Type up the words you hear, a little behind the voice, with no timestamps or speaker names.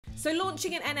So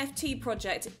launching an NFT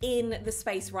project in the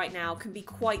space right now can be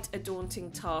quite a daunting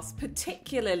task,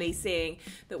 particularly seeing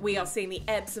that we are seeing the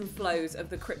ebbs and flows of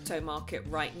the crypto market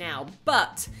right now.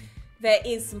 But there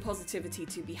is some positivity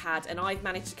to be had, and I've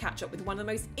managed to catch up with one of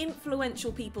the most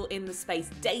influential people in the space,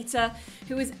 Data,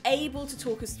 who is able to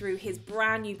talk us through his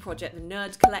brand new project, the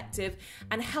Nerd Collective,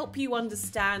 and help you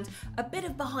understand a bit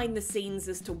of behind the scenes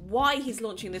as to why he's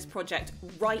launching this project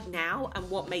right now and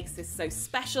what makes this so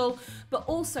special, but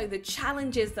also the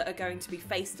challenges that are going to be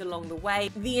faced along the way,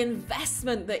 the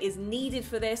investment that is needed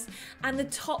for this, and the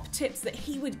top tips that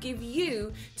he would give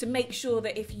you to make sure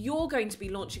that if you're going to be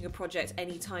launching a project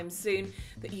anytime soon,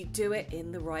 that you do it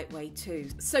in the right way too.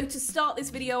 So to start this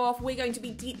video off, we're going to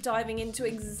be deep diving into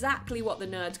exactly what the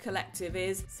Nerd Collective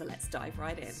is. So let's dive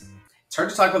right in. It's hard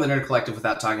to talk about the Nerd Collective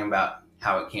without talking about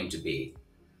how it came to be,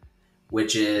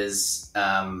 which is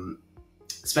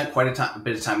spent quite a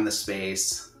bit of time in the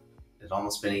space. It's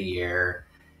almost been a year,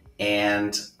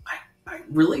 and I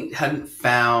really hadn't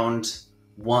found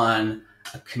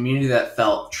a community that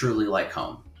felt truly like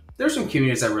home. There's some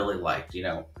communities I really liked,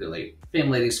 really Fame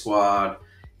Lady Squad,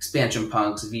 Expansion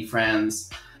Punks,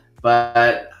 V-Friends,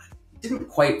 but didn't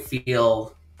quite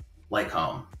feel like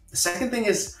home. The second thing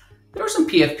is there were some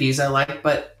PFPs I liked,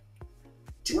 but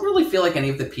didn't really feel like any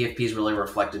of the PFPs really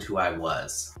reflected who I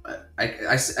was.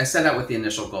 I set out with the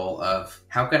initial goal of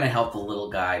how can I help the little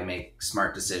guy make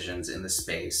smart decisions in the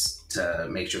space to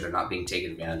make sure they're not being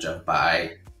taken advantage of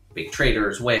by big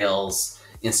traders, whales,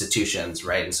 institutions,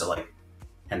 right? And so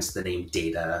hence the name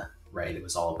Data, right? It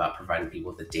was all about providing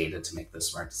people with the data to make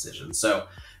those smart decisions. So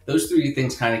those three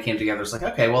things kind of came together. It's like,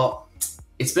 okay, well,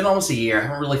 it's been almost a year. I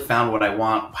haven't really found what I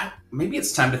want. Maybe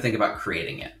it's time to think about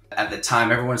creating it. At the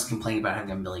time, everyone's complaining about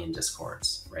having a million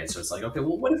Discords, right? So it's like, okay,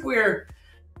 well, what if we're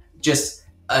just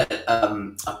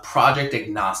a project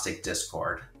agnostic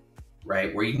Discord,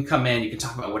 right? Where you can come in, you can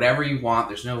talk about whatever you want.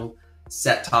 There's no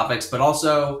set topics, but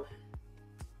also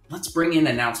let's bring in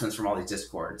announcements from all these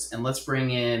Discords, and let's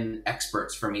bring in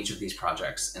experts from each of these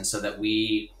projects. And so that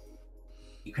you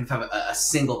can have a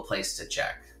single place to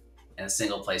check and a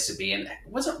single place to be. And it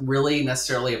wasn't really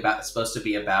necessarily supposed to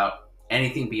be about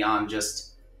anything beyond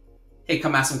just, hey,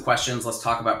 come ask some questions. Let's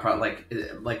talk about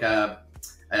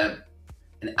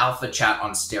an alpha chat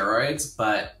on steroids,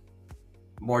 but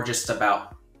more just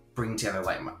about bringing together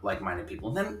like-minded people.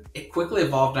 And then it quickly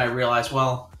evolved, and I realized,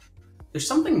 well, there's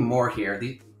something more here.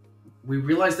 We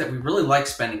realized that we really like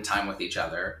spending time with each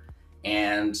other,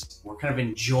 and we're kind of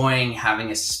enjoying having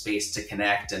a space to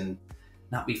connect and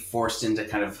not be forced into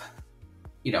kind of,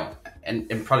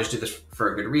 and projects do this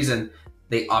for a good reason.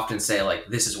 They often say,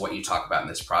 this is what you talk about in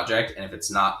this project, and if it's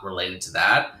not related to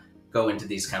that, go into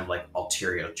these kind of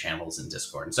ulterior channels in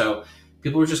Discord. And so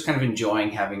people were just kind of enjoying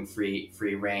having free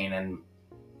reign, and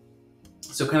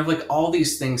so kind of all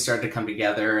these things started to come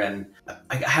together, and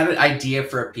I had an idea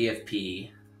for a PFP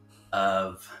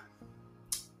of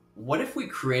what if we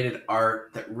created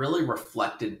art that really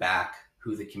reflected back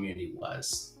who the community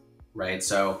was, right?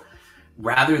 So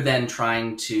rather than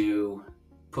trying to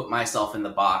put myself in the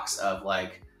box of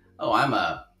oh, I'm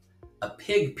a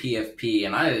pig PFP,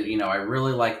 and I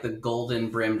really like the golden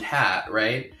brimmed hat,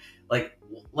 right?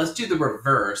 Let's do the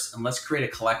reverse, and let's create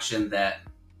a collection that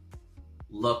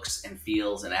looks and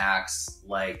feels and acts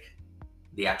like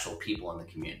the actual people in the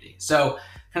community. So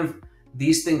kind of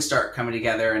these things start coming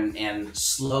together, and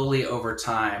slowly over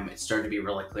time, it started to be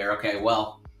really clear. Okay,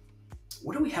 well,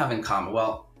 what do we have in common?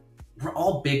 Well, we're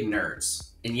all big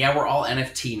nerds, and yeah, we're all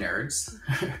NFT nerds,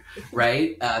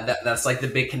 right? That's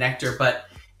the big connector. But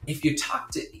if you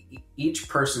talk to each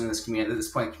person in this community, at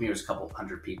this point, the community is a couple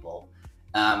hundred people,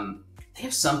 they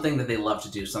have something that they love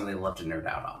to do, something they love to nerd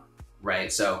out on,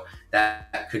 right? So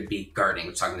that could be gardening.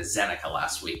 We were talking to Zeneca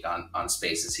last week on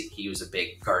Spaces. He was a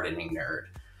big gardening nerd.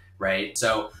 Right.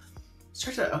 So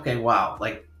start to, okay, wow,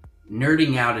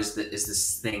 nerding out is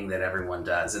this thing that everyone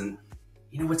does. And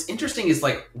what's interesting is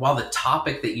while the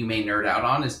topic that you may nerd out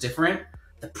on is different,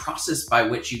 the process by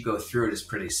which you go through it is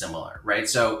pretty similar, right?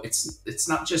 So it's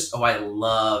not just, oh, I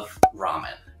love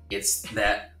ramen. It's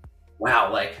that,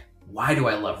 wow, why do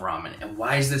I love ramen? And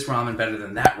why is this ramen better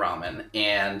than that ramen?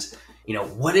 And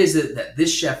what is it that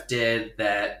this chef did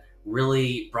that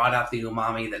really brought out the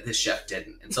umami that this chef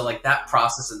didn't? And so that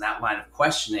process and that line of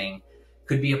questioning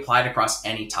could be applied across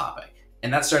any topic.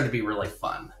 And that started to be really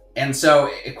fun. And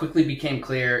so it quickly became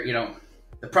clear,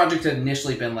 the project had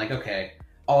initially been okay,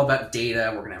 all about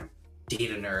data. We're going to have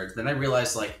data nerds. Then I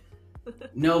realized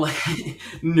no,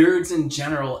 nerds in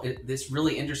general, it's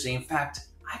really interesting. In fact,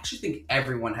 I actually think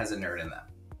everyone has a nerd in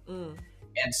them.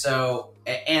 And so,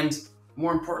 and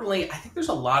more importantly, I think there's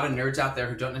a lot of nerds out there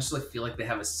who don't necessarily feel like they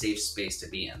have a safe space to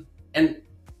be in. And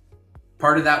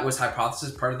part of that was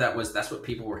hypothesis. Part of that was that's what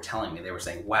people were telling me. They were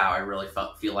saying, wow, I really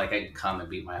feel like I can come and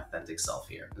be my authentic self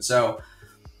here. And so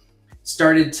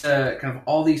started to kind of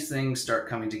all these things start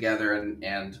coming together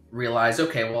and realize,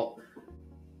 okay, well,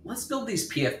 let's build these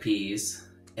PFPs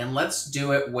and let's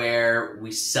do it where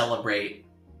we celebrate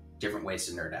different ways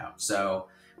to nerd out. So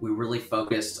we really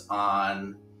focused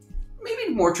on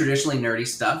maybe more traditionally nerdy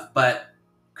stuff, but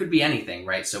could be anything,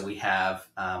 right? So we have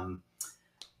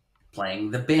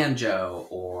playing the banjo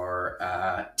or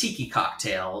tiki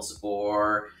cocktails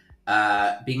or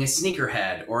being a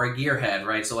sneakerhead or a gearhead,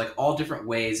 right? So like all different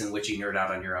ways in which you nerd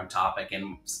out on your own topic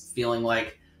and feeling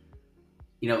like,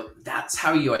 you know, that's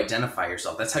how you identify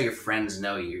yourself. That's how your friends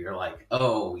know you. You're like,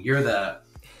 oh, you're the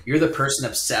person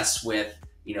obsessed with,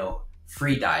 you know,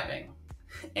 free diving,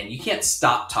 and you can't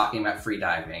stop talking about free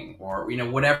diving or, you know,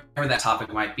 whatever that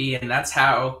topic might be. And that's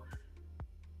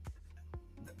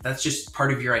just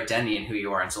part of your identity and who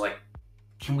you are. And so like,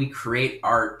 can we create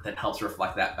art that helps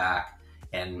reflect that back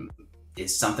and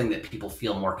is something that people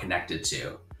feel more connected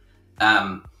to?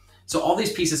 So all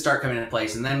these pieces start coming into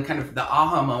place, and then kind of the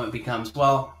aha moment becomes,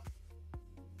 well,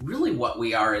 really what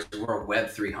we are is we're a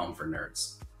Web3 home for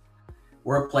nerds.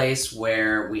 We're a place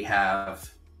where we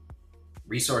have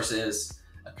resources,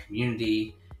 a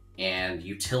community, and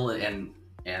utility,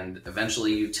 and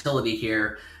eventually utility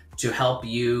here to help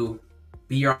you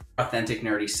be your authentic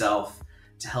nerdy self,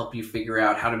 to help you figure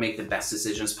out how to make the best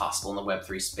decisions possible in the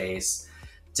Web3 space,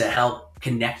 to help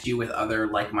connect you with other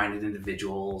like-minded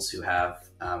individuals who have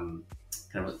kind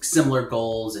of like similar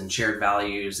goals and shared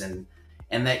values, and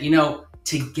that, you know,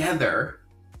 together,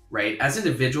 right, as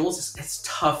individuals, it's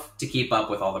tough to keep up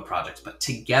with all the projects, but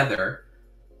together,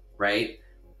 right,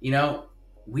 you know,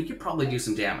 we could probably do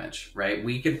some damage, right?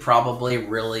 We could probably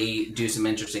really do some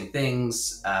interesting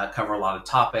things, cover a lot of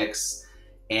topics,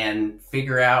 and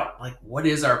figure out like what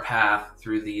is our path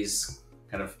through these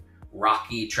kind of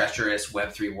rocky, treacherous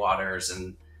Web3 waters,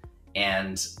 and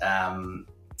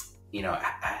you know,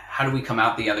 how do we come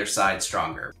out the other side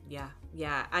stronger?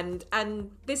 Yeah,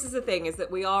 and this is the thing, is that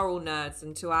we are all nerds,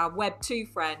 and to our Web 2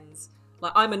 friends,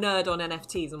 like I'm a nerd on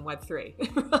NFTs and Web 3,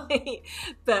 right?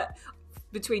 But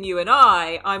between you and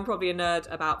I'm probably a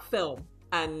nerd about film,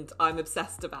 and I'm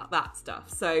obsessed about that stuff.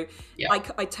 So yeah.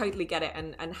 I totally get it.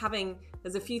 And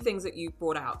there's a few things that you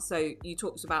brought out. So you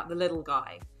talked about the little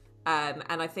guy, and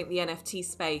I think the NFT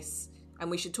space,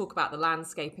 and we should talk about the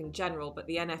landscape in general, but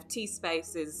the NFT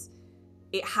space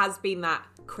it has been that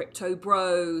crypto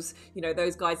bros, you know,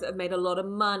 those guys that have made a lot of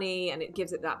money, and it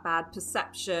gives it that bad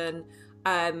perception.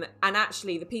 And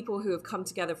actually the people who have come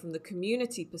together from the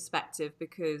community perspective,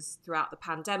 because throughout the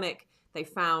pandemic, they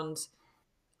found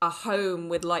a home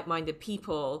with like-minded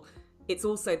people. It's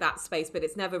also that space, but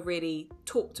it's never really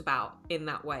talked about in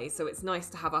that way. So it's nice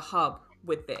to have a hub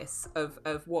with this of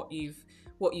what you've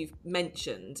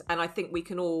mentioned. And I think we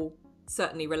can all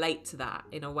certainly relate to that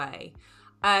in a way.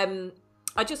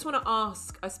 I just want to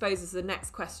ask, I suppose, as the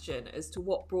next question, as to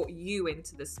what brought you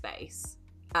into the space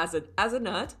as a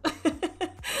nerd,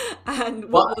 and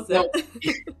what was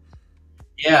it?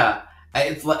 Yeah,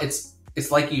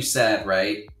 it's like you said,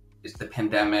 right? It's the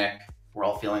pandemic. We're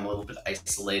all feeling a little bit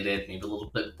isolated, maybe a little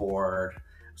bit bored. I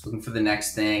was looking for the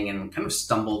next thing, and kind of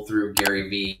stumbled through Gary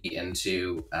Vee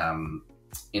into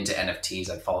NFTs.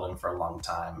 I'd followed him for a long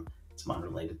time, some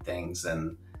unrelated things,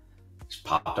 and just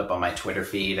popped up on my Twitter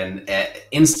feed, and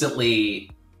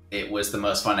instantly it was the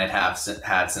most fun I'd had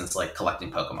since like collecting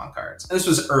Pokemon cards. And this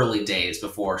was early days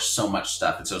before so much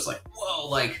stuff, and so it's like, whoa,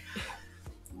 like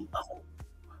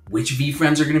which V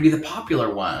friends are going to be the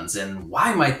popular ones, and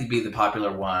why might they be the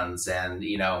popular ones, and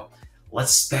you know,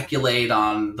 let's speculate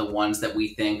on the ones that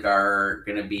we think are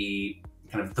going to be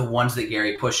kind of the ones that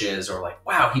Gary pushes, or like,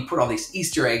 wow, he put all these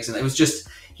Easter eggs, and it was just,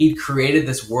 he'd created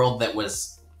this world that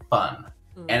was fun.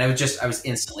 And I was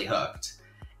instantly hooked.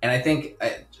 And I think,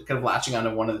 kind of latching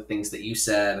onto one of the things that you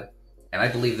said, and I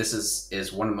believe this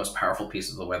is one of the most powerful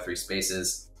pieces of the Web3 space,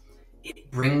 is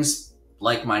it brings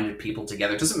like-minded people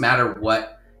together. It doesn't matter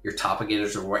what your topic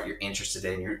is or what you're interested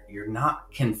in. You're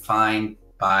not confined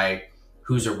by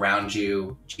who's around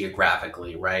you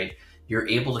geographically, right? You're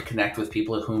able to connect with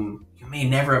people whom you may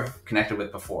never have connected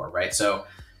with before, right? So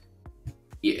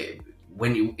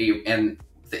and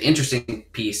the interesting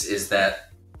piece is that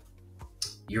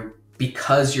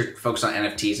because you're focused on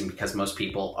NFTs, and because most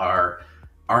people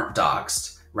aren't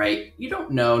doxxed, right? You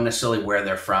don't know necessarily where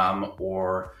they're from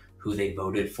or who they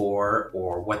voted for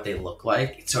or what they look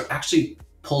like. So it actually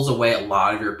pulls away a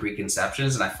lot of your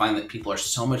preconceptions. And I find that people are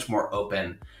so much more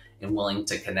open and willing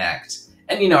to connect.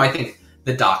 And, you know, I think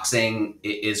the doxing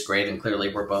is great, and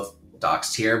clearly we're both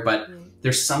doxed here, but Mm.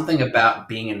 there's something about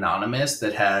being anonymous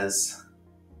that has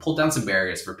pulled down some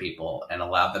barriers for people and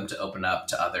allowed them to open up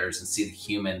to others and see the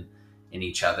human in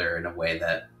each other in a way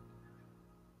that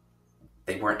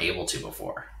they weren't able to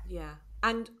before. Yeah.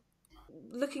 And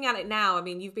looking at it now, I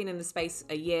mean, you've been in the space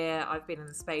a year, I've been in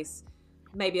the space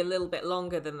maybe a little bit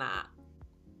longer than that.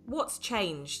 What's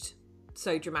changed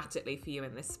so dramatically for you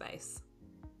in this space?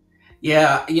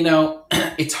 Yeah, you know,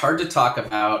 it's hard to talk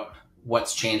about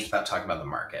what's changed without talking about the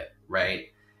market, right?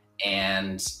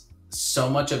 And so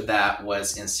much of that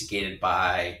was instigated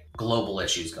by global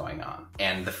issues going on.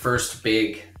 And the first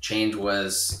big change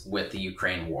was with the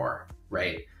Ukraine war,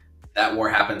 right? That war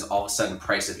happens, all of a sudden,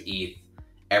 price of ETH,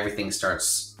 everything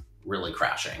starts really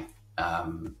crashing.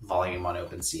 Volume on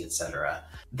OpenSea, etc.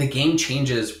 The game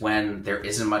changes when there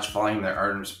isn't much volume, there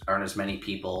aren't as many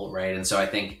people, right? And so I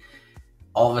think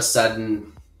all of a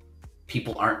sudden,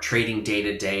 people aren't trading day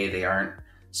to day. They aren't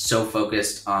so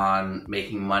focused on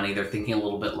making money. They're thinking a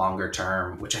little bit longer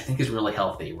term, which I think is really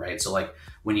healthy, right? So like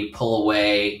when you pull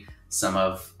away some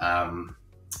of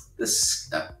this,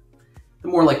 the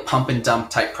more like pump and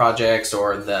dump type projects,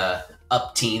 or the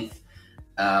upteenth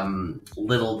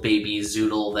little baby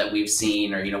zoodle that we've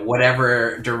seen, or, you know,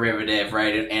 whatever derivative,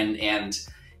 right? And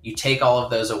you take all of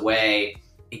those away,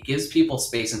 it gives people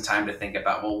space and time to think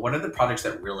about, well, what are the projects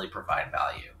that really provide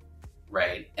value,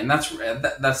 right? And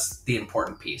that's the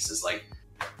important piece, is like,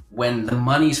 when the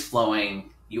money's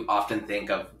flowing, you often think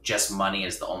of just money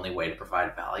as the only way to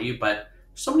provide value, but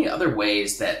there's so many other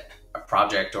ways that a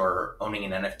project or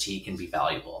owning an NFT can be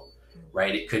valuable,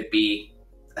 right? It could be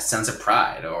a sense of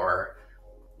pride, or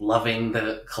loving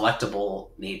the collectible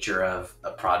nature of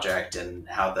a project and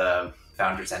how the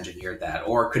founders engineered that,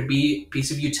 or it could be a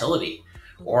piece of utility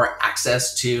or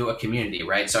access to a community,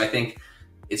 right? So I think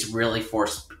it's really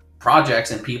forced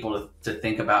projects and people to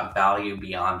think about value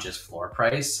beyond just floor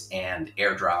price and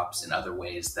airdrops and other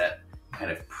ways that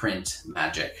kind of print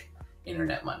magic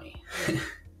internet money.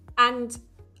 And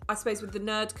I suppose with the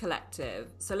Nerd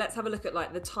Collective, so let's have a look at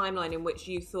like the timeline in which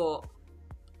you thought,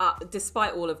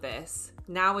 despite all of this,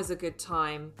 now is a good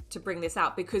time to bring this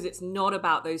out, because it's not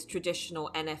about those traditional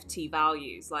NFT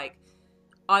values. Like,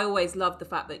 I always loved the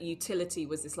fact that utility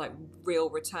was this like real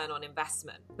return on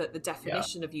investment, but the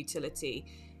definition of utility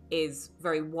is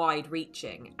very wide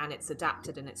reaching, and it's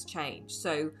adapted and it's changed.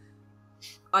 So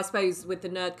I suppose with the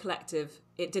Nerd Collective,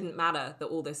 it didn't matter that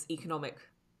all this economic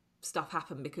stuff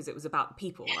happened, because it was about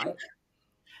people, right?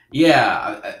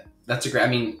 Yeah, that's a great, I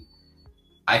mean,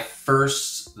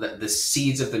 the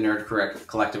seeds of the Nerd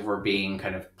Collective were being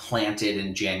kind of planted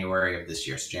in January of this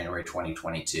year, so January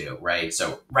 2022, right?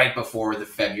 So right before the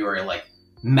February, like,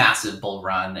 massive bull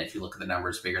run, if you look at the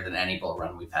numbers, bigger than any bull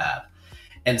run we've had.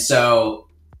 And so,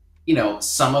 you know,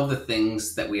 some of the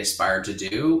things that we aspired to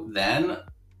do then,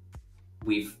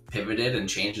 we've pivoted and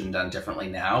changed and done differently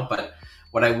now. But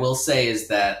what I will say is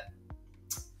that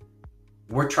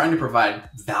we're trying to provide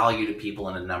value to people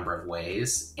in a number of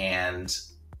ways, and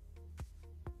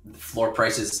the floor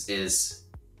prices is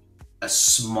a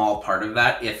small part of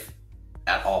that, if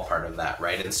at all part of that,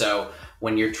 right? And so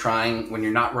when you're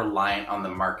not reliant on the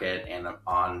market and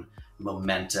on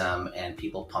momentum and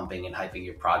people pumping and hyping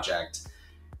your project,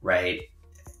 right,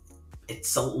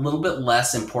 it's a little bit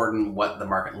less important what the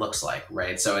market looks like,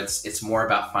 right? So it's more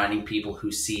about finding people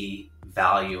who see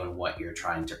value in what you're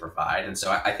trying to provide. And so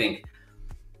I think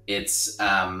it's,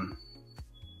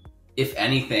 if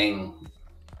anything,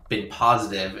 been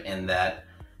positive in that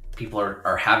people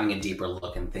are having a deeper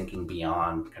look and thinking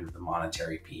beyond kind of the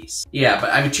monetary piece. Yeah, but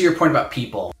I mean, to your point about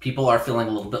people are feeling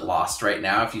a little bit lost right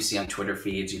now. If you see on Twitter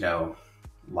feeds, you know,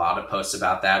 a lot of posts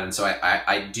about that. And so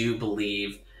I do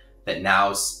believe that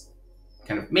now's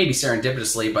kind of, maybe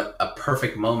serendipitously, but a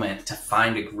perfect moment to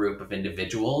find a group of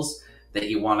individuals that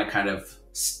you want to kind of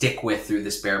stick with through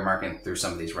this bear market and through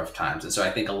some of these rough times. And so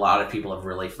I think a lot of people have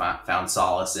really found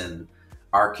solace in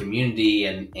our community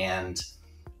and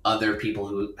other people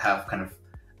who have kind of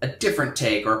a different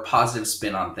take or a positive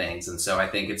spin on things. And so I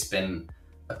think it's been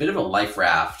a bit of a life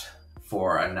raft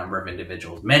for a number of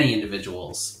individuals, many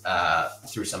individuals,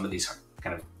 through some of these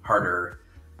kind of harder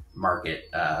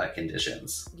market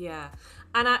conditions. Yeah.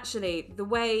 And actually, the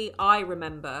way I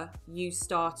remember you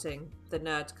starting the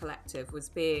Nerd Collective was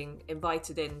being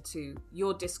invited into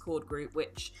your Discord group,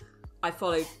 which I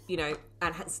followed, you know,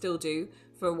 and still do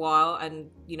for a while. And,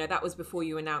 you know, that was before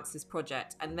you announced this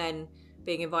project. And then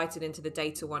being invited into the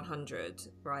Data 100,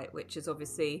 right, which is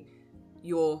obviously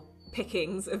your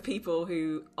pickings of people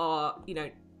who are, you know,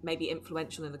 maybe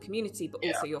influential in the community, but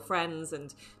also your friends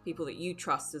and people that you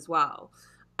trust as well.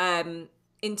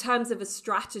 in terms of a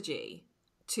strategy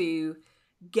to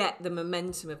get the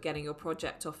momentum of getting your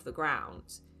project off the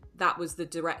ground, that was the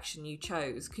direction you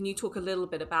chose. Can you talk a little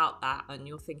bit about that and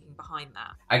your thinking behind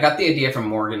that? I got the idea from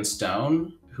Morgan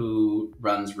Stone, who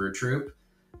runs Root Troop.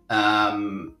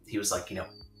 He was like,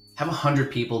 have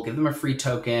 100 people, give them a free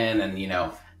token, and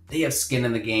they have skin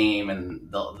in the game,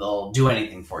 and they'll do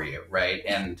anything for you, right?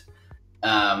 And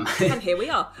and here we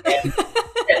are. and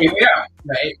here we are,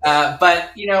 right?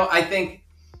 But I think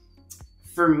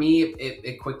for me,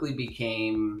 it quickly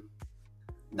became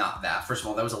not that. First of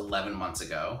all, that was 11 months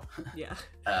ago. Yeah.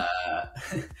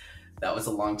 That was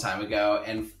a long time ago.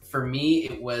 And for me,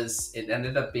 it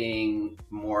ended up being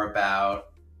more about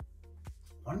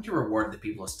wanting to reward the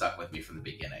people who stuck with me from the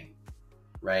beginning,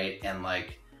 right? And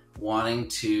like wanting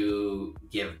to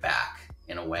give back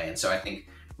in a way. And so I think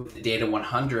with the Data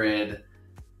 100,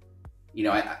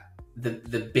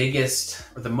 the biggest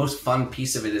or the most fun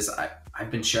piece of it is I've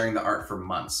been sharing the art for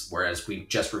months, whereas we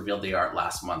just revealed the art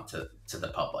last month to the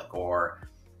public, or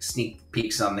sneak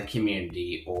peeks on the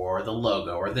community, or the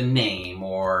logo, or the name,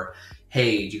 or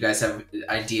hey, do you guys have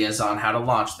ideas on how to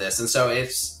launch this? And so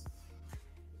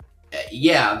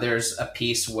there's a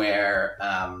piece where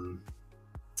I'm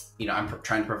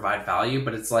trying to provide value,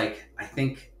 but it's like I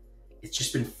think it's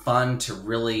just been fun to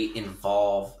really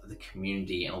involve the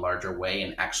community in a larger way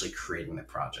and actually creating the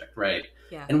project, right?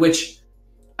 Yeah. And which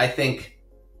I think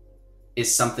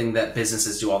is something that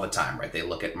businesses do all the time, right? They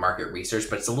look at market research,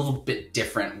 but it's a little bit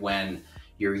different when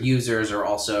your users are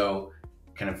also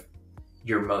kind of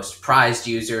your most prized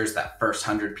users, that first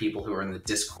 100 people who are in the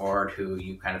Discord who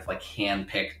you kind of like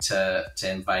handpick to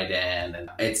invite in.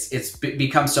 And it's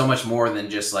become so much more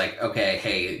than just like, okay,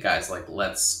 hey guys, like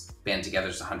let's band together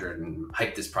as 100 and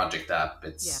hype this project up.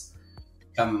 It's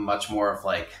become much more of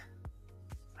like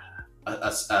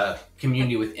a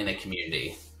community within a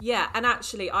community. Yeah, and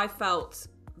actually I felt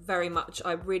very much,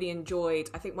 I really enjoyed,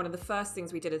 I think one of the first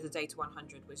things we did as a Data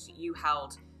 100 was you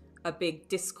held a big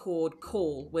Discord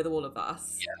call with all of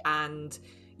us, and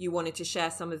you wanted to share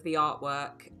some of the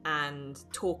artwork and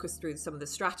talk us through some of the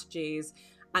strategies,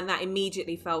 and that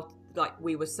immediately felt like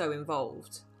we were so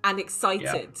involved and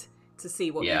excited to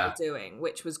see what you were doing,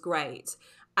 which was great.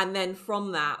 And then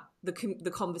from that,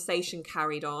 the conversation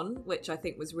carried on, which I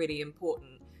think was really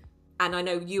important. And I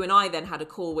know you and I then had a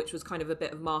call, which was kind of a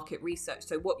bit of market research.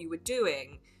 So what you were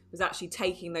doing was actually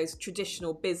taking those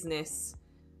traditional business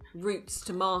routes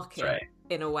to market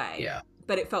in a way. Yeah.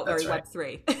 But it felt very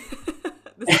Web3.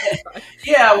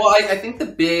 Yeah, well, I think the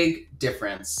big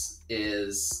difference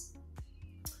is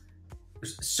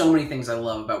there's so many things I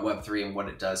love about Web3 and what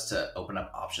it does to open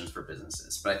up options for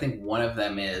businesses. But I think one of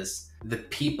them is the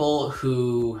people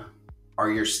who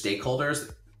are your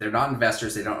stakeholders. They're not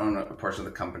investors. They don't own a portion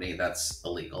of the company. That's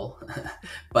illegal.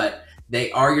 But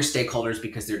they are your stakeholders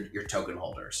because they're your token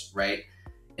holders, right?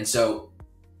 And so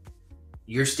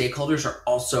your stakeholders are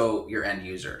also your end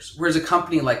users. Whereas a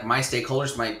company like my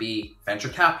stakeholders might be venture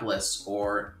capitalists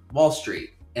or Wall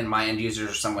Street, and my end users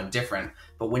are someone different.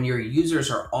 But when your users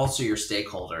are also your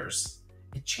stakeholders,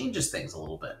 it changes things a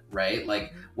little bit, right?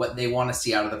 Like what they want to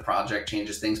see out of the project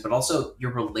changes things, but also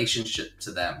your relationship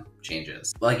to them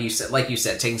changes. Like you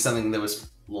said, taking something that was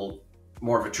a little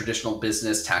more of a traditional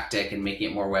business tactic and making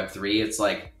it more Web3. It's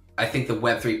like, I think the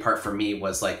Web3 part for me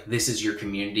was like, this is your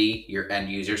community, your end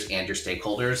users and your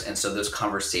stakeholders. And so those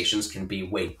conversations can be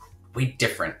way, way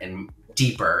different and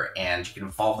deeper, and you can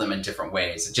involve them in different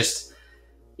ways. It just,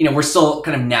 we're still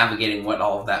kind of navigating what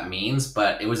all of that means,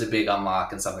 but it was a big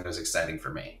unlock and something that was exciting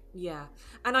for me. Yeah.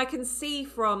 And I can see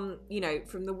from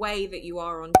the way that you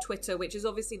are on Twitter, which is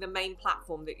obviously the main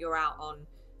platform that you're out on,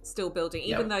 still building,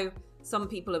 even though some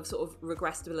people have sort of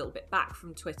regressed a little bit back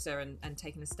from Twitter and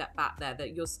taken a step back there,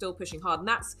 that you're still pushing hard. And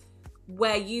that's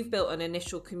where you've built an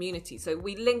initial community. So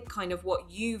we link kind of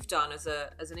what you've done as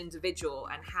an individual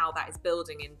and how that is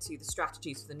building into the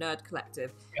strategies for the Nerd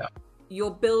Collective. Yeah.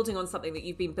 You're building on something that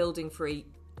you've been building for a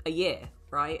year,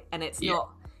 right? And it's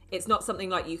not something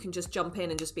like you can just jump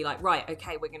in and just be like, right,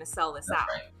 okay, we're going to sell this out.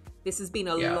 Right. This has been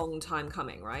a long time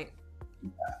coming, right?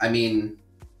 I mean,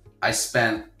 I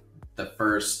spent the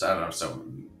first, so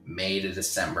May to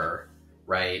December,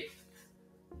 right,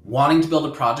 wanting to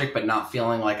build a project, but not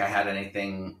feeling like I had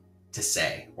anything to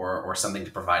say or something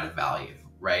to provide of value,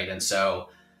 right? And so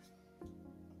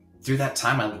through that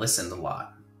time, I listened a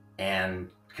lot and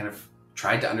kind of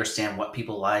tried to understand what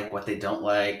people like, what they don't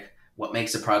like, what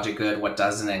makes a project good, what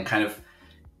doesn't. And kind of,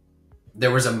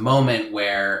 there was a moment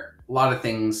where a lot of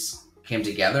things came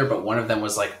together, but one of them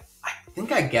was like, I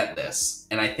think I get this.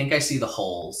 And I think I see the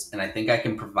holes, and I think I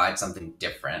can provide something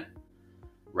different.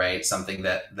 right? Something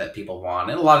that people want.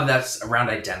 And a lot of that's around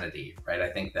identity, right? I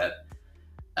think that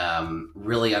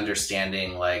really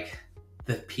understanding like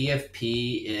the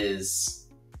PFP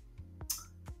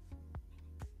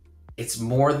it's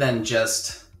more than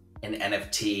just an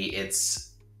NFT.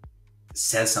 It's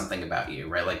says something about you,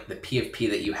 right? Like the PFP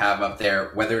that you have up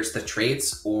there, whether it's the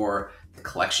traits or the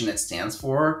collection it stands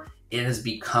for, it has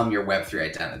become your Web3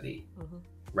 identity,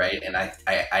 right? And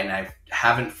I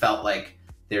haven't felt like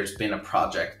there's been a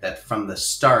project that from the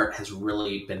start has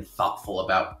really been thoughtful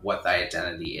about what the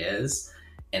identity is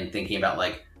and thinking about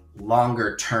like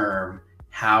longer term,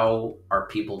 how are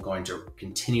people going to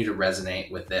continue to resonate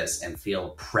with this and feel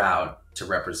proud to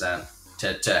represent,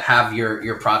 to have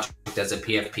your project as a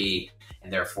PFP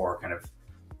and therefore kind of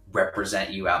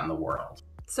represent you out in the world.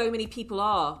 So many people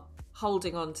are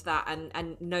holding on to that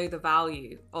and know the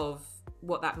value of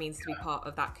what that means to be part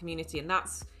of that community. And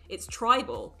it's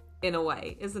tribal in a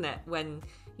way, isn't it? When,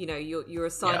 you know, you're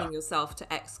assigning yourself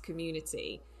to X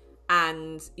community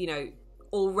and, you know,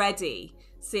 already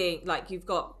seeing like you've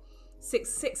got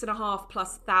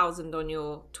 6,500+ on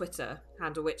your Twitter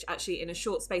handle, which actually in a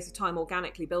short space of time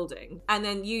organically building. And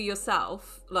then you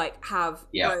yourself like have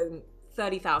grown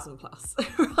 30,000+,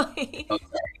 right? Okay,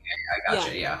 I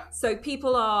gotcha, yeah. So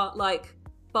people are like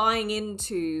buying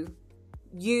into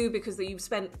you because you've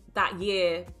spent that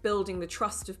year building the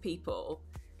trust of people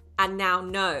and now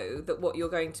know that what you're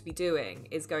going to be doing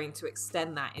is going to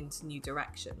extend that into new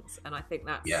directions. And I think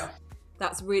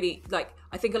that's really like,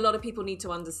 I think a lot of people need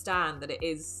to understand that it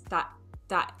is that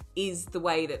is the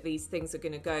way that these things are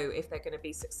going to go if they're going to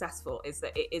be successful, is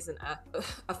that it isn't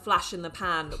a flash in the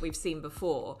pan that we've seen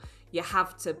before. You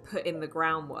have to put in the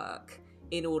groundwork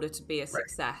in order to be a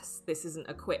success. This isn't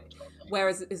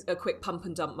whereas it's a quick pump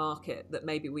and dump market that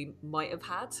maybe we might have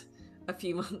had a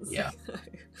few months ago.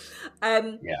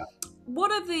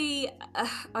 What are the,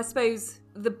 I suppose,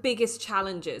 the biggest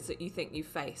challenges that you think you've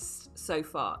faced so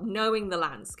far? Knowing the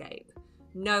landscape,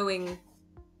 knowing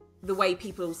the way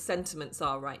people's sentiments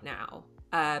are right now,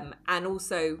 and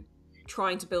also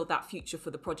trying to build that future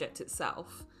for the project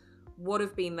itself. What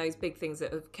have been those big things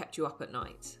that have kept you up at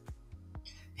night?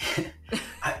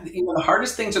 The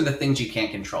hardest things are the things you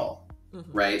can't control,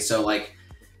 right? So like,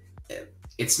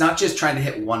 it's not just trying to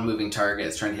hit one moving target,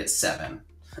 it's trying to hit 7.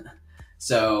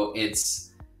 So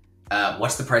it's,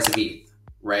 what's the price of ETH,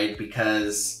 right?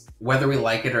 Because whether we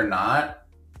like it or not,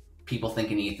 people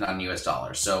think in ETH, not in US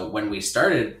dollars. So when we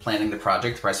started planning the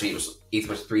project, the price of ETH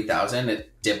was 3,000.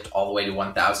 It dipped all the way to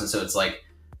 1,000. So it's like,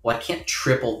 well, I can't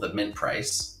triple the mint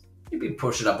price. Maybe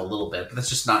push it up a little bit, but that's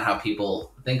just not how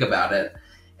people think about it.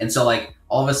 And so like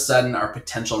all of a sudden our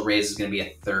potential raise is going to be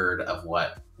 1/3 of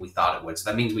what we thought it would. So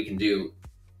that means we can do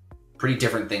pretty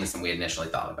different things than we initially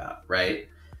thought about, right?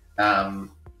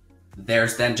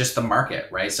 There's then just the market,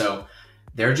 right? So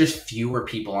there are just fewer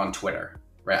people on Twitter,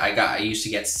 right? I used to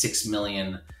get 6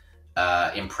 million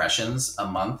impressions a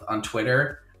month on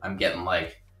Twitter. I'm getting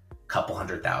like a couple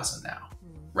 100,000 now,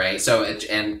 right? So,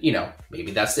 and you know,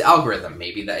 maybe that's the algorithm.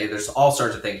 Maybe there's all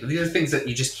sorts of things. But these are things that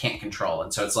you just can't control.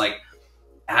 And so it's like,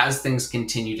 as things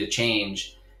continue to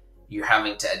change, you're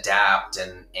having to adapt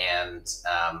and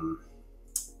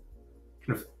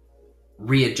kind of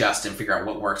readjust and figure out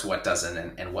what works, what doesn't,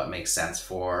 and what makes sense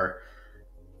for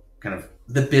kind of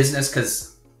the business.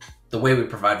 Because the way we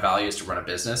provide value is to run a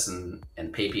business and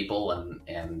pay people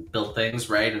and build things,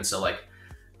 right? And so like,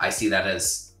 I see that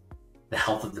as the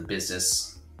health of the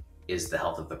business is the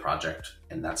health of the project.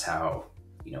 And that's how,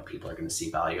 you know, people are going to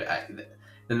see value.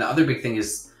 Then the other big thing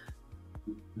is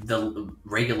the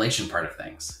regulation part of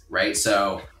things, right?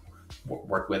 So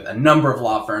work with a number of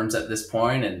law firms at this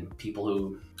point and people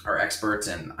who are experts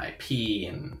in IP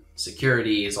and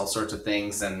securities, all sorts of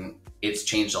things. And it's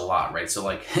changed a lot, right? So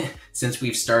like since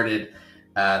we've started,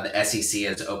 the SEC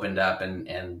has opened up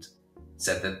and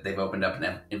said that they've opened up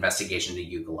an investigation to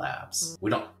Yuga Labs.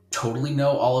 We don't totally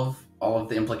know all of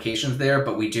the implications there,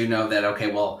 but we do know that,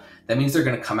 okay, well, that means they're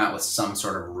going to come out with some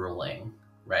sort of ruling,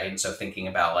 right? And so thinking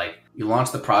about like, you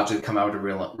launch the project, come out with a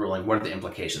ruling, what are the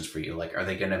implications for you? Like, are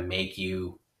they going to make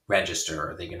you register?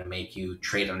 Are they going to make you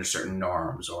trade under certain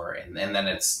norms? And then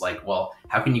it's like, well,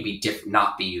 how can you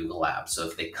not be Yuga Labs? So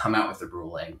if they come out with a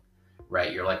ruling,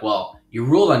 right, you're like, well, you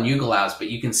ruled on Yuga Labs, but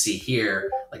you can see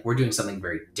here, like we're doing something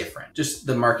very different. Just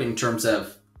the market in terms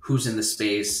of who's in the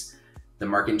space, the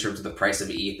market in terms of the price of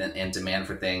ETH and demand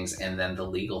for things, and then the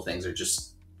legal things are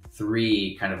just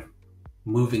 3 kind of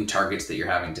moving targets that you're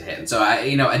having to hit. And so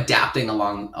adapting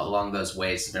along those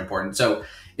ways has been important. So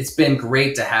it's been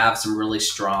great to have some really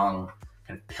strong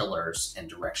kind of pillars and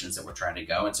directions that we're trying to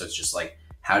go. And so it's just like,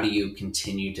 how do you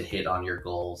continue to hit on your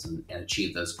goals and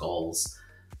achieve those goals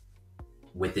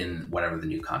within whatever the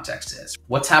new context is.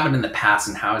 What's happened in the past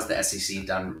and how has the SEC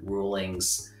done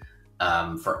rulings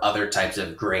for other types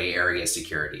of gray area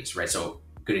securities, right? So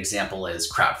a good example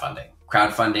is crowdfunding.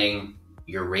 Crowdfunding,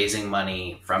 you're raising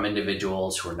money from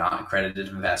individuals who are not accredited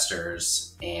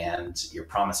investors and you're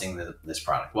promising this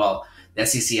product. Well, the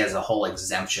SEC has a whole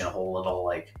exemption, a whole little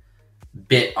like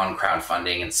bit on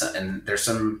crowdfunding, and there's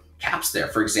some caps there.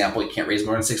 For example, you can't raise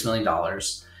more than $6 million.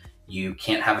 You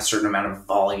can't have a certain amount of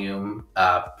volume.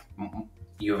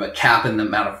 You have a cap in the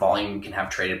amount of volume you can have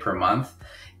traded per month,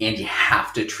 and you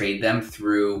have to trade them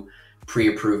through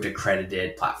pre-approved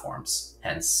accredited platforms.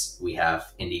 Hence, we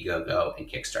have Indiegogo and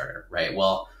Kickstarter, right?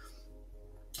 Well,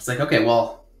 it's like, okay,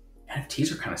 well,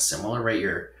 NFTs are kind of similar, right?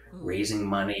 You're raising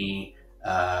money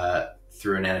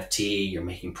through an NFT, you're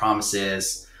making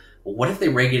promises. Well, what if they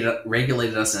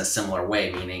regulated us in a similar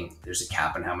way, meaning there's a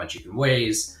cap on how much you can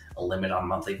raise, a limit on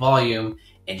monthly volume,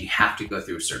 and you have to go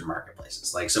through certain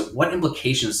marketplaces? Like, so what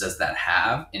implications does that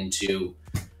have into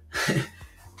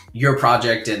your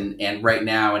project and right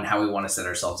now and how we want to set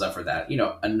ourselves up for that? You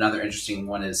know, another interesting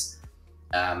one is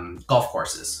golf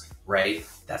courses, right?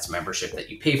 That's membership that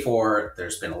you pay for.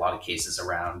 There's been a lot of cases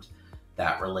around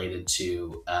that related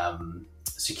to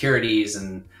securities,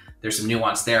 and there's some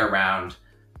nuance there around,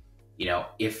 you know,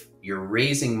 if you're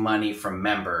raising money from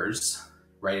members,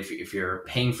 right? If you're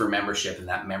paying for membership and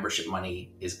that membership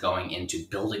money is going into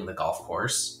building the golf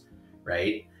course,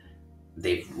 right?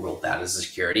 They've ruled that as a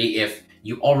security. If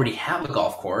you already have a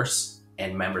golf course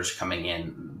and members coming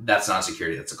in, that's not a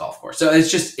security, that's a golf course. So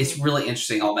it's really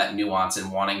interesting, all that nuance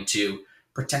and wanting to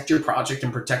protect your project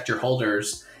and protect your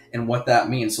holders and what that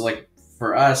means. So like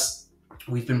for us,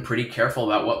 we've been pretty careful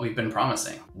about what we've been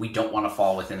promising. We don't want to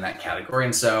fall within that category.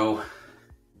 And so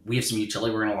we have some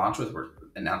utility we're going to launch with, we're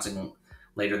announcing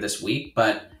later this week.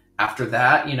 But after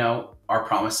that, you know, our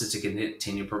promise is to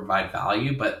continue to provide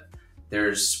value, but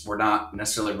we're not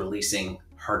necessarily releasing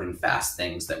hard and fast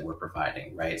things that we're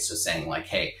providing, right? So saying like,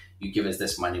 hey, you give us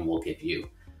this money, we'll give you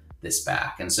this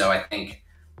back. And so I think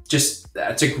just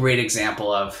that's a great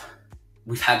example of,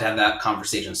 we've had to have that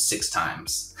conversation 6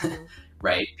 times,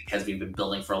 right? Because we've been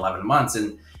building for 11 months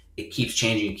and it keeps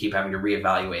changing. You keep having to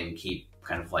reevaluate and keep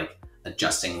kind of like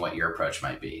adjusting what your approach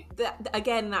might be.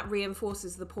 That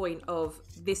reinforces the point of,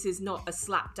 this is not a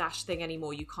slapdash thing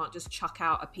anymore. You can't just chuck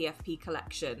out a PFP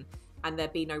collection and there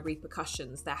be no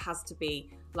repercussions. There has to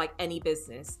be, like any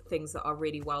business, things that are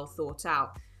really well thought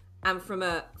out. And from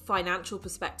a financial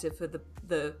perspective, for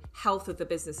the health of the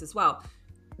business as well,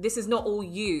 this is not all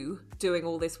you doing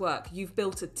all this work. You've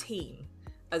built a team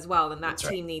as well, and that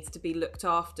team needs to be looked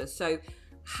after. So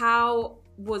how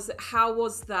was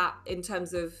that in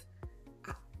terms of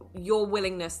your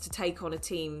willingness to take on a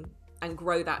team and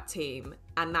grow that team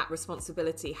and that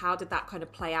responsibility? How did that kind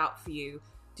of play out for you?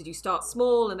 Did you start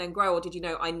small and then grow, or did you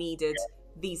know, I needed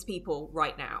these people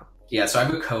right now? Yeah, so I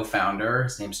have a co-founder.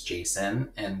 His name's Jason,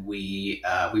 and we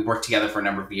worked together for a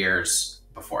number of years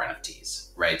before NFTs,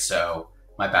 right? So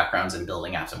my background's in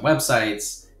building apps and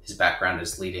websites. His background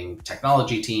is leading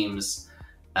technology teams,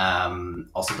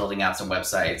 also building apps and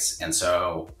websites. And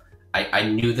so I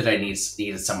knew that I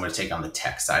needed someone to take on the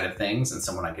tech side of things and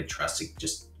someone I could trust to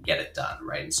just get it done,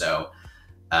 right? And so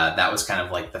that was kind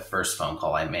of like the first phone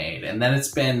call I made. And then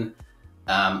it's been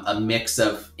a mix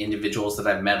of individuals that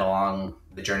I've met along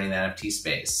the journey in the NFT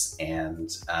space. And,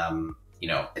 you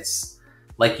know, it's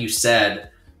like you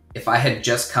said, if I had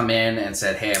just come in and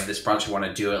said, hey, I have this project, I want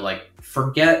to do it, like,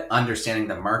 forget understanding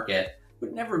the market,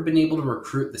 would never have been able to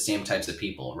recruit the same types of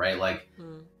people, right? Like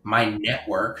my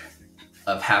network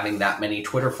of having that many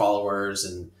Twitter followers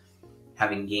and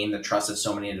having gained the trust of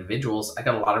so many individuals, I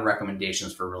got a lot of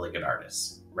recommendations for really good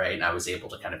artists, right? And I was able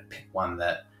to kind of pick one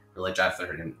that really jived with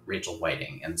her, Rachel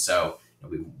Whiting. And so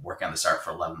we worked on this art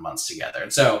for 11 months together.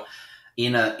 And so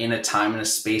in a time, in a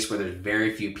space where there's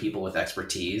very few people with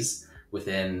expertise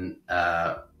within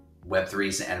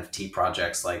Web3s and NFT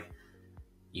projects, like,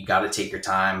 you got to take your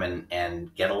time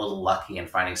and get a little lucky in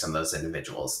finding some of those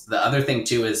individuals. The other thing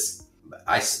too is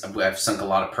I've sunk a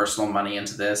lot of personal money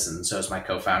into this, and so is my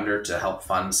co-founder, to help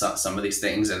fund some of these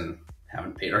things, and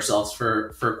haven't paid ourselves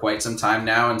for quite some time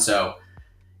now. And so,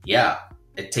 yeah,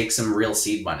 it takes some real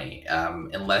seed money.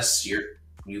 Unless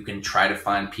you can try to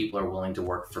find people who are willing to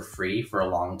work for free for a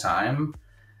long time,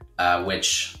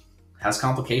 which has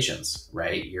complications,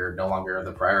 right? You're no longer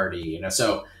the priority, you know?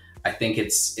 So I think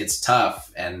it's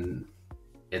tough, and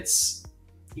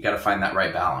you got to find that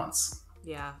right balance.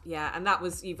 Yeah. And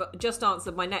you've just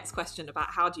answered my next question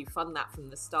about how do you fund that from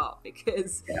the start,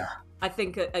 because I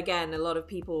think, again, a lot of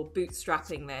people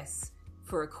bootstrapping this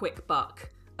for a quick buck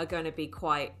are going to be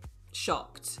quite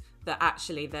shocked that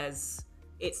actually there's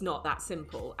it's not that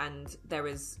simple, and there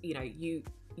is, you know,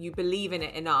 you believe in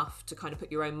it enough to kind of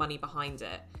put your own money behind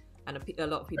it, and a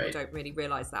lot of people don't really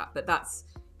realize that. But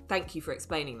thank you for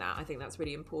explaining that. I think that's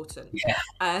really important.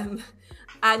 Yeah.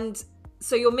 And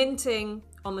so you're minting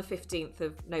on the 15th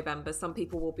of November. Some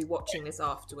people will be watching this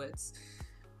afterwards.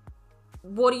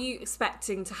 What are you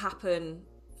expecting to happen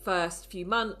first few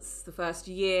months, the first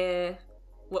year?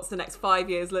 What's the next 5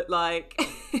 years look like?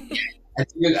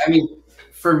 I mean,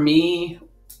 for me,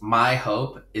 my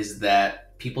hope is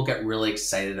that people get really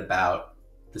excited about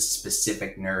the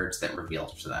specific nerds that reveal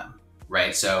to them,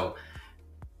 right? So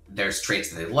there's traits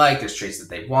that they like, there's traits that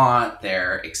they want,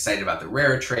 they're excited about the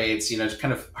rare traits, you know, it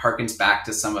kind of harkens back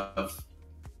to some of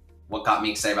what got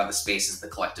me excited about the space is the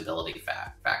collectability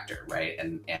factor, right?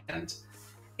 And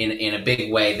in a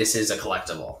big way, this is a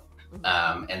collectible.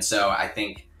 And so I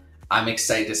think I'm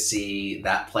excited to see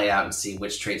that play out and see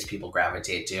which traits people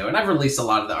gravitate to. And I've released a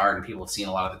lot of the art and people have seen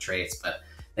a lot of the traits, but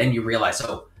then you realize,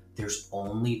 oh, there's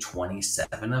only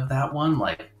 27 of that one.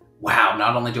 Like, wow,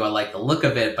 not only do I like the look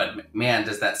of it, but man,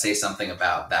 does that say something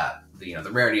about that, you know,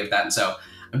 the rarity of that. And so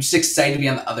I'm just excited to be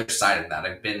on the other side of that.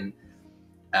 I've been,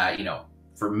 you know,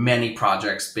 for many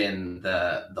projects, been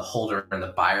the holder and the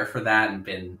buyer for that,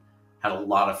 and had a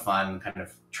lot of fun kind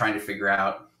of trying to figure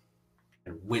out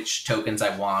which tokens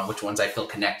I want, which ones I feel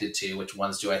connected to, which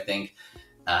ones do I think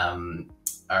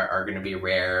are going to be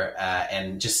rare,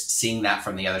 and just seeing that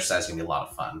from the other side is going to be a lot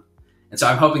of fun. And so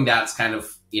I'm hoping that's kind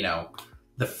of, you know,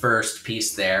 the first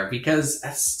piece there, because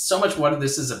that's so much what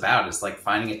this is about, is like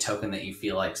finding a token that you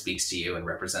feel like speaks to you and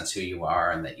represents who you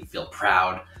are and that you feel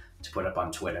proud to put up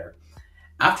on Twitter.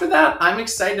 After that, I'm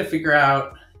excited to figure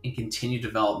out and continue to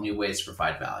develop new ways to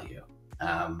provide value.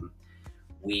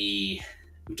 We've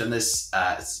done this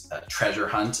a treasure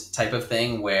hunt type of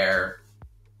thing where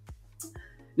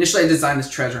initially I designed this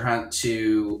treasure hunt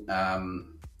to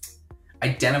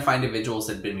identify individuals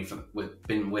that had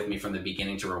been with me from the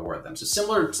beginning to reward them. So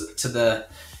similar to the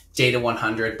Data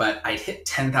 100, but I'd hit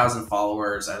 10,000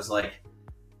 followers. I was like,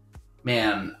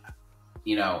 man,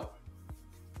 you know,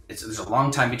 there's a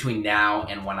long time between now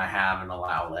and when I have an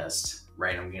allow list,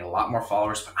 right? I'm getting a lot more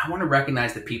followers, but I want to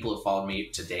recognize the people who followed me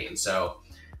to date. And so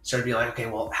started to be like, okay,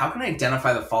 well, how can I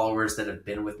identify the followers that have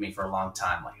been with me for a long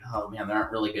time? Like, oh man, there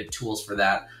aren't really good tools for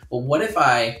that. Well, what if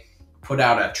I put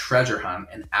out a treasure hunt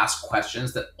and ask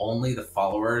questions that only the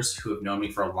followers who have known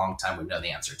me for a long time would know the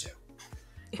answer to,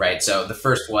 right? So the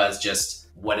first was just,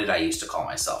 what did I used to call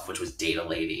myself, which was Data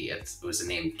Lady. It was a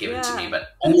name given to me, but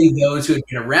only those who had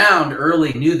been around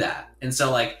early knew that. And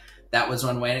so like, that was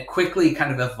one way, and it quickly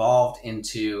kind of evolved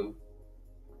into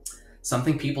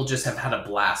something people just have had a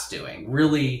blast doing,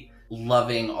 really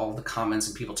loving all the comments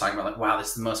and people talking about like, wow, this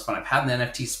is the most fun I've had in the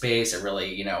NFT space. I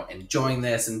really, you know, enjoying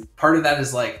this. And part of that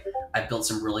is like, I built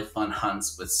some really fun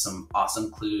hunts with some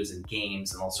awesome clues and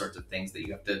games and all sorts of things that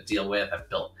you have to deal with. I've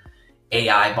built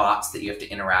AI bots that you have to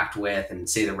interact with and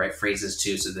say the right phrases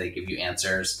to so they give you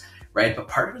answers, right? But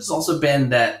part of it has also been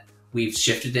that we've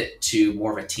shifted it to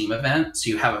more of a team event. So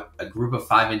you have a group of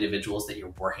 5 individuals that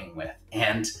you're working with.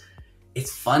 And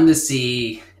it's fun to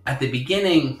see at the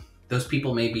beginning, those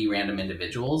people may be random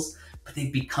individuals, but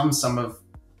they've become some of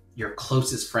your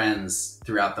closest friends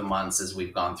throughout the months as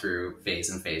we've gone through phase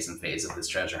and phase and phase of this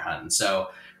treasure hunt. And so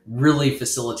really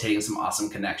facilitating some awesome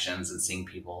connections and seeing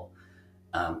people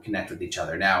connect with each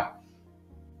other. Now,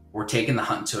 we're taking the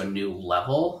hunt to a new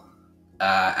level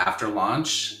after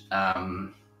launch.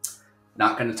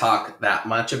 Not going to talk that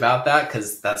much about that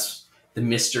because that's the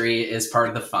mystery is part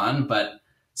of the fun, but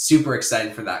super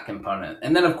excited for that component.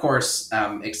 And then of course,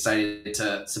 excited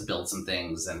to build some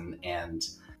things and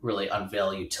really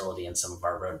unveil utility in some of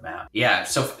our roadmap. Yeah.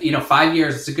 So, you know, 5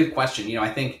 years, it's a good question. You know,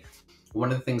 I think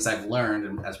one of the things I've learned,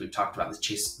 and as we've talked about,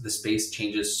 the space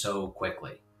changes so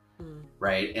quickly.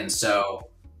 Right. And so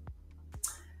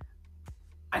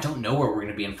I don't know where we're going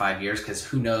to be in 5 years, because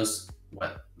who knows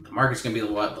what the market's going to be,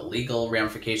 what the legal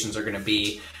ramifications are going to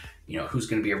be, you know, who's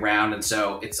going to be around. And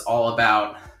so it's all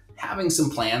about having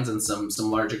some plans and some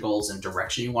larger goals and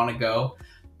direction you want to go,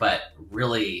 but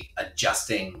really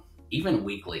adjusting even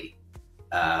weekly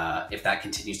if that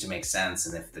continues to make sense.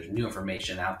 And if there's new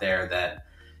information out there that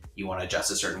you want to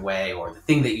adjust a certain way, or the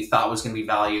thing that you thought was going to be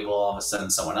valuable, all of a sudden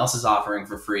someone else is offering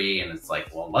for free. And it's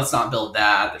like, well, let's not build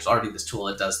that. There's already this tool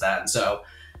that does that. And so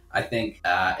I think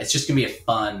it's just going to be a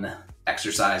fun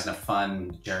exercise and a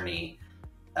fun journey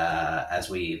as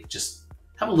we just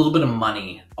have a little bit of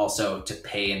money also to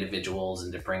pay individuals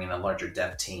and to bring in a larger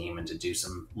dev team and to do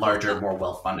some larger, more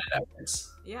well-funded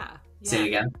efforts. Yeah. Say it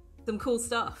again. Some cool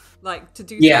stuff, like to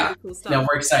do some really cool stuff. No,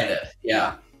 we're excited.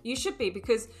 Yeah. You should be,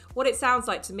 because what it sounds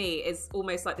like to me is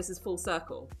almost like this is full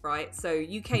circle, right? So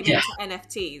you came into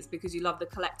NFTs because you love the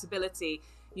collectability,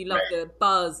 you love the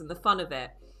buzz and the fun of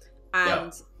it.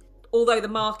 And although the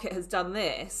market has done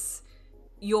this,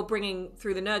 you're bringing,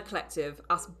 through the Nerd Collective,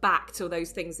 us back to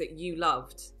those things that you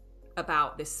loved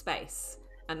about this space.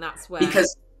 And that's where...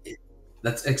 Because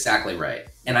that's exactly right.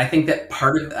 And I think that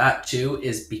part of that too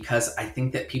is because I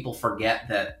think that people forget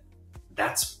that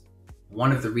that's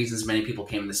one of the reasons many people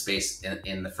came into space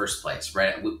in the first place,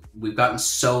 right? We've gotten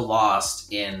so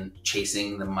lost in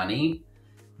chasing the money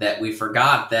that we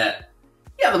forgot that,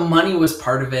 yeah, the money was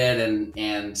part of it.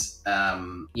 And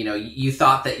you know, you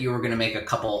thought that you were going to make a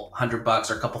couple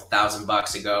 $100 or a couple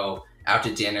 $1,000 to go out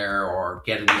to dinner or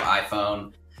get a new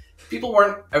iPhone. People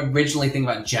weren't originally thinking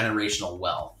about generational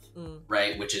wealth,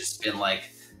 right? Which has been like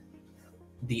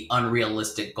the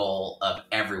unrealistic goal of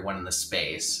everyone in the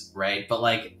space, right? But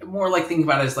like more like thinking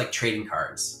about it as like trading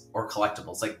cards or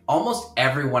collectibles. Like almost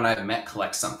everyone I've met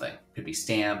collects something. Could be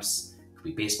stamps, could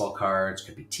be baseball cards,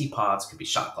 could be teapots, could be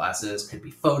shot glasses, could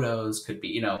be photos, could be,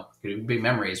 you know, could be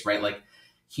memories, right? Like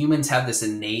humans have this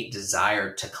innate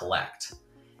desire to collect.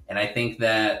 And I think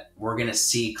that we're going to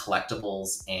see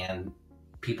collectibles and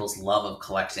people's love of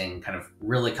collecting kind of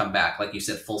really come back, like you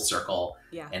said, full circle,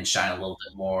 and shine a little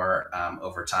bit more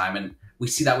over time. And we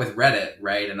see that with Reddit,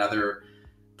 right? And other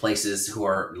places who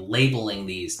are labeling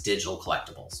these digital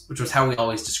collectibles, which was how we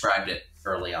always described it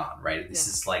early on, right? This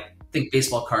is like, think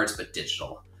baseball cards, but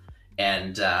digital.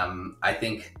 And I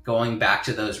think going back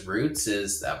to those roots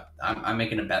is, I'm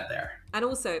making a bet there. And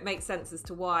also it makes sense as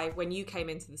to why when you came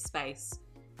into the space,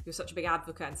 you're such a big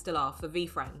advocate and still are for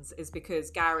VeeFriends, is because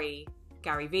Gary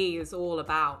V is all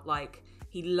about, like,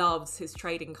 he loves his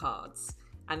trading cards,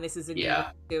 and this is a new way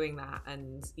of doing that,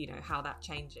 and you know how that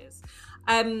changes.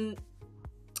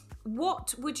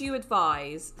 What would you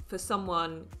advise for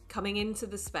someone coming into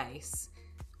the space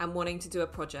and wanting to do a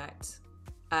project?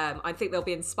 I think they'll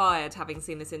be inspired, having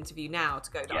seen this interview now,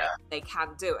 to go down. They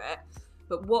can do it.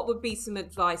 But what would be some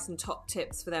advice and top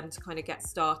tips for them to kind of get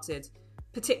started,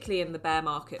 particularly in the bear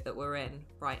market that we're in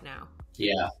right now?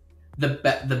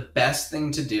 The best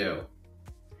thing to do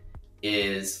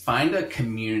is find a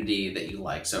community that you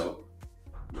like. So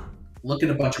look at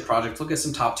a bunch of projects, look at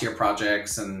some top tier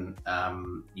projects, and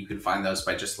you can find those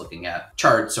by just looking at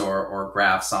charts or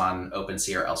graphs on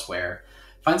OpenSea or elsewhere.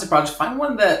 Find some project, find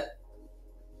one that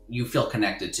you feel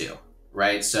connected to,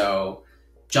 right? So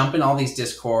jump in all these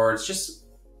Discords, just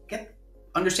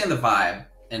understand the vibe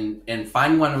and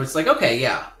find one where it's like, okay,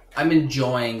 yeah, I'm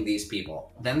enjoying these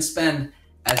people. Then spend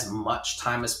as much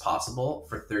time as possible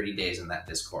for 30 days in that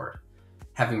Discord,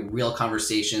 having real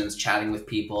conversations, chatting with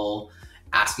people,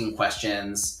 asking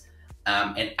questions.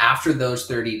 And after those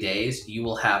 30 days, you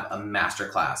will have a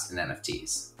masterclass in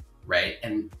NFTs, right?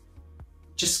 And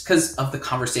just because of the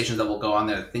conversations that will go on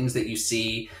there, the things that you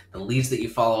see, the leads that you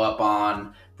follow up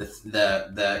on,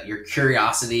 your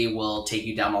curiosity will take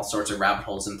you down all sorts of rabbit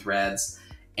holes and threads.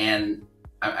 And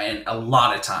a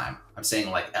lot of time, I'm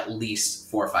saying like at least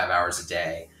 4 or 5 hours a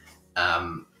day.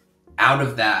 Out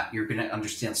of that, you're going to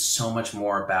understand so much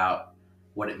more about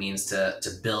what it means to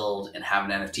build and have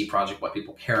an NFT project, what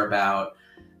people care about,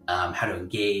 how to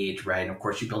engage, right? And of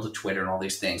course, you build a Twitter and all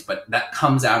these things, but that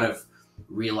comes out of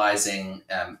realizing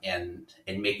and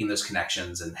making those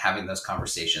connections and having those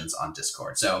conversations on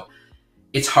Discord. So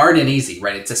it's hard and easy,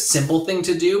 right? It's a simple thing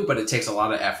to do, but it takes a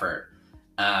lot of effort.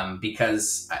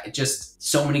 Because just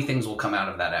so many things will come out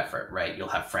of that effort, right? You'll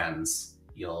have friends,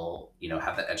 you'll,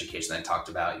 have that education that I talked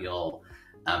about, you'll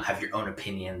have your own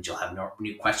opinions, you'll have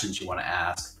new questions you want to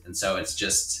ask. And so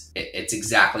it's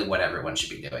exactly what everyone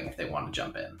should be doing if they want to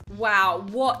jump in. Wow,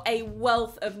 what a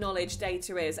wealth of knowledge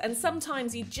data is. And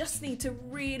sometimes you just need to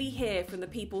really hear from the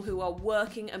people who are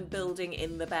working and building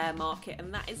in the bear market.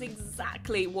 And that is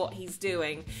exactly what he's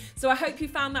doing. So I hope you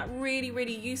found that really,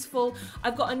 really useful.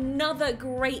 I've got another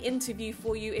great interview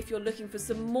for you if you're looking for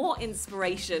some more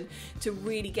inspiration to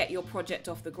really get your project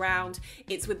off the ground.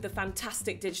 It's with the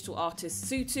fantastic digital artist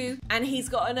Sutu, and he's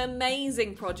got an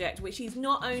amazing project which he's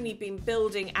not only been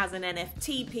building as an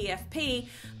NFT PFP,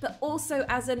 but also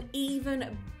as an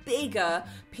even bigger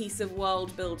piece of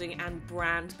world building and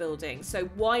brand building. So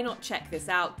why not check this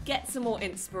out, get some more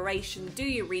inspiration, do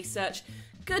your research.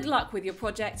 Good luck with your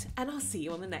project, and I'll see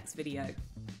you on the next video.